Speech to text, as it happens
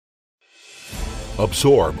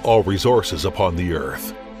absorb all resources upon the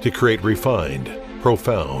earth to create refined,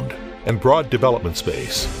 profound, and broad development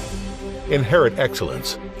space. Inherit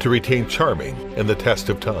excellence to retain charming in the test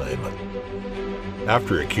of time.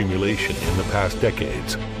 After accumulation in the past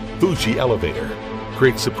decades, Fuji Elevator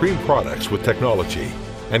creates supreme products with technology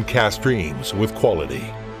and cast dreams with quality.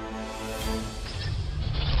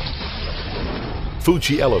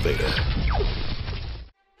 Fuji Elevator.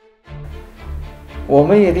 我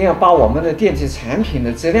们一定要把我们的电器产品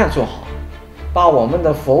的质量做好，把我们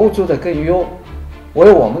的服务做得更优，为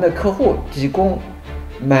我们的客户提供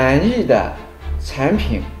满意的产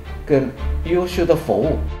品跟优秀的服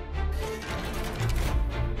务。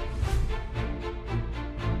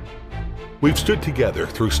 We've stood together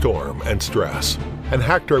through storm and stress and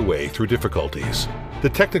hacked our way through difficulties. The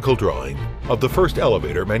technical drawing of the first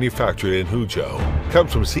elevator manufactured in Huzhou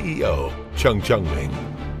comes from CEO Cheng Zhengming.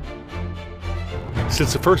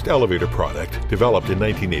 Since the first elevator product developed in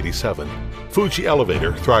 1987, Fuji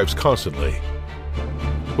Elevator thrives constantly,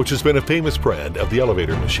 which has been a famous brand of the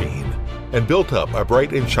elevator machine and built up a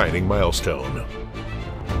bright and shining milestone.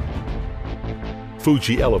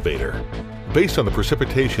 Fuji Elevator, based on the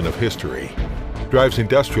precipitation of history, drives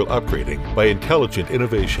industrial upgrading by intelligent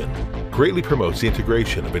innovation, greatly promotes the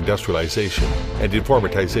integration of industrialization and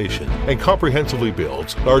informatization, and comprehensively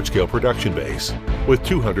builds large-scale production base with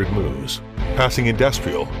 200 moves. Passing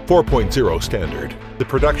industrial 4.0 standard, the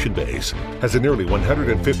production base has a nearly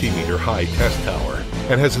 150-meter high test tower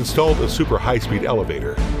and has installed a super high-speed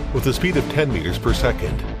elevator with a speed of 10 meters per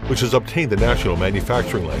second, which has obtained the national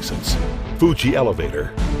manufacturing license. Fuji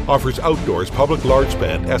Elevator offers outdoors public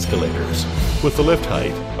large-span escalators with the lift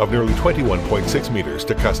height of nearly 21.6 meters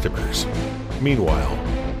to customers. Meanwhile,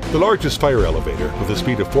 the largest fire elevator with a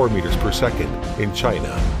speed of 4 meters per second in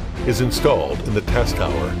China is installed in the test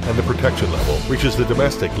tower, and the protection level reaches the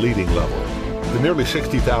domestic leading level. The nearly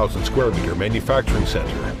 60,000 square meter manufacturing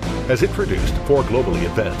center has introduced 4 globally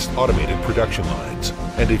advanced automated production lines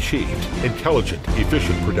and achieved intelligent,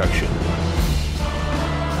 efficient production.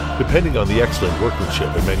 Depending on the excellent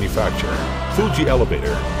workmanship and manufacture, Fuji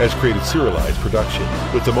Elevator has created serialized production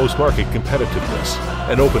with the most market competitiveness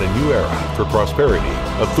and opened a new era for prosperity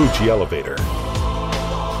of Fuji Elevator.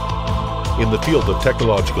 In the field of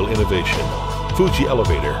technological innovation, Fuji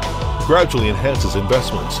Elevator gradually enhances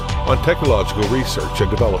investments on technological research and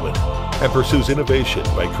development and pursues innovation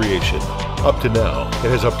by creation. Up to now,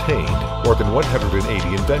 it has obtained more than 180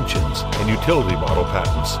 inventions and utility model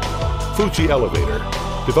patents. Fuji Elevator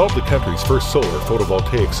developed the country's first solar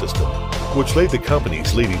photovoltaic system, which laid the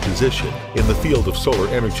company's leading position in the field of solar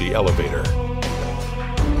energy elevator.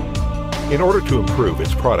 In order to improve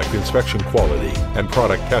its product inspection quality and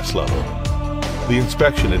product test level, the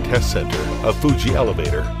Inspection and Test Center of Fuji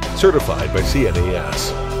Elevator, certified by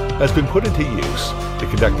CNAS, has been put into use to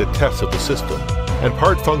conduct the tests of the system and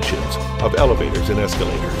part functions of elevators and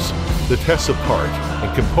escalators, the tests of part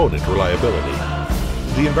and component reliability,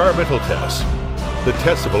 the environmental tests, the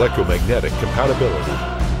tests of electromagnetic compatibility,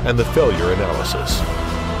 and the failure analysis.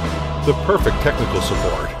 The perfect technical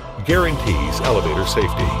support guarantees elevator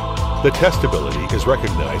safety. The testability is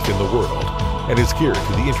recognized in the world and is geared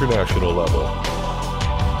to the international level.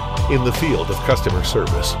 In the field of customer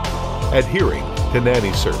service, adhering to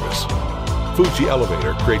nanny service, Fuji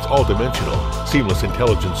Elevator creates all-dimensional, seamless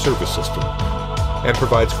intelligent service system and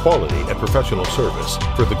provides quality and professional service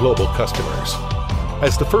for the global customers.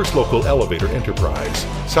 As the first local elevator enterprise,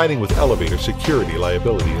 signing with Elevator Security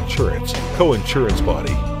Liability Insurance, co-insurance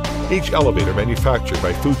body, each elevator manufactured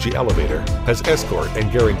by Fuji Elevator has escort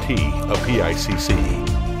and guarantee of PICC.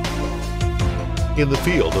 In the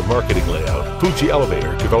field of marketing layout, Fuji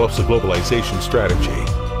Elevator develops a globalization strategy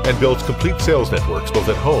and builds complete sales networks both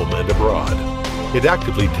at home and abroad. It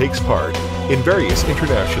actively takes part in various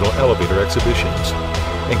international elevator exhibitions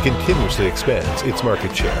and continuously expands its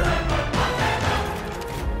market share.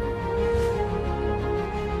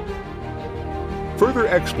 Further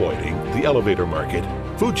exploiting the elevator market,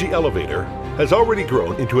 Fuji Elevator has already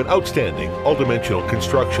grown into an outstanding all-dimensional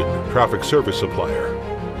construction traffic service supplier.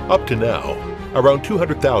 Up to now, around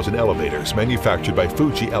 200,000 elevators manufactured by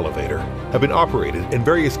Fuji Elevator have been operated in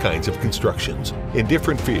various kinds of constructions in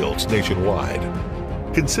different fields nationwide,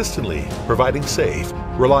 consistently providing safe,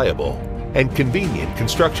 reliable, and convenient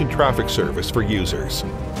construction traffic service for users.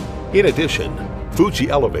 In addition, Fuji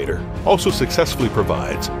Elevator also successfully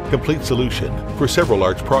provides complete solution for several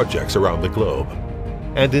large projects around the globe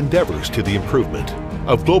and endeavors to the improvement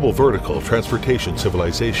of global vertical transportation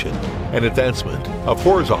civilization and advancement of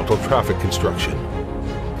horizontal traffic construction.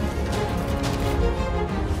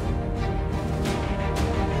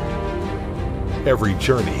 Every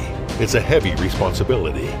journey is a heavy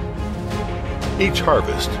responsibility. Each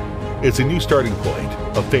harvest is a new starting point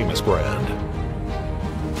of famous brand.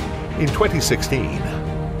 In 2016,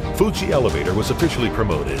 Fuji Elevator was officially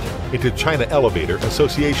promoted into China Elevator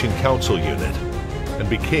Association Council Unit and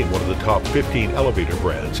became one of the top 15 elevator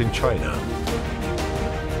brands in China.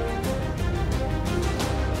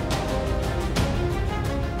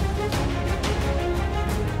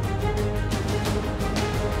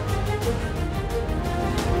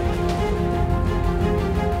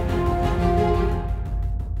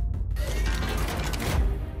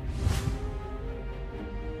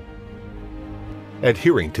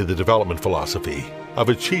 Adhering to the development philosophy of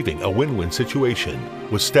achieving a win-win situation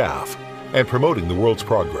with staff and promoting the world's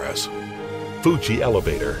progress, Fuji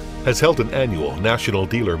Elevator has held an annual national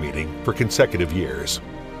dealer meeting for consecutive years,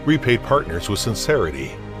 repaid partners with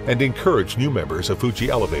sincerity, and encouraged new members of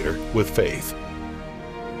Fuji Elevator with faith.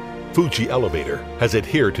 Fuji Elevator has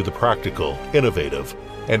adhered to the practical, innovative,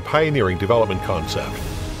 and pioneering development concept,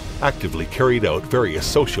 actively carried out various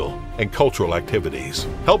social and cultural activities,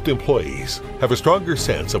 helped employees have a stronger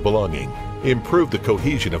sense of belonging, improved the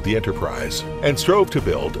cohesion of the enterprise, and strove to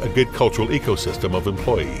build a good cultural ecosystem of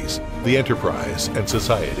employees, the enterprise, and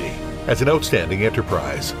society. As an outstanding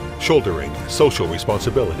enterprise, shouldering social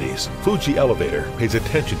responsibilities, Fuji Elevator pays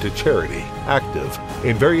attention to charity, active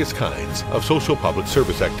in various kinds of social public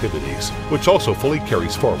service activities, which also fully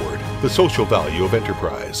carries forward the social value of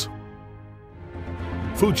enterprise.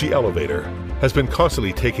 Fuji Elevator has been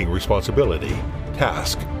constantly taking responsibility,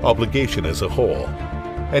 task, obligation as a whole,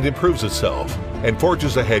 and improves itself and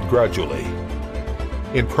forges ahead gradually.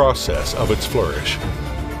 In process of its flourish,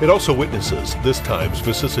 it also witnesses this time's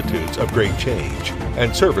vicissitudes of great change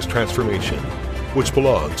and service transformation, which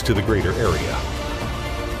belongs to the greater area.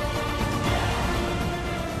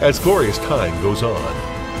 As glorious time goes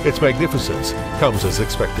on, its magnificence comes as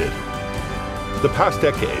expected. The past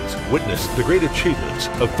decades witnessed the great achievements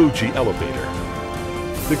of Fuji Elevator.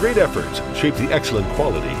 The great efforts shaped the excellent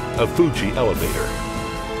quality of Fuji Elevator.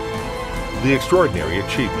 The extraordinary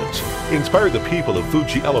achievements inspired the people of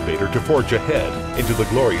Fuji Elevator to forge ahead into the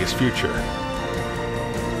glorious future.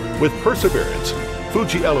 With perseverance,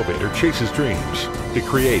 Fuji Elevator chases dreams to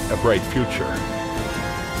create a bright future.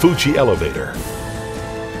 Fuji Elevator,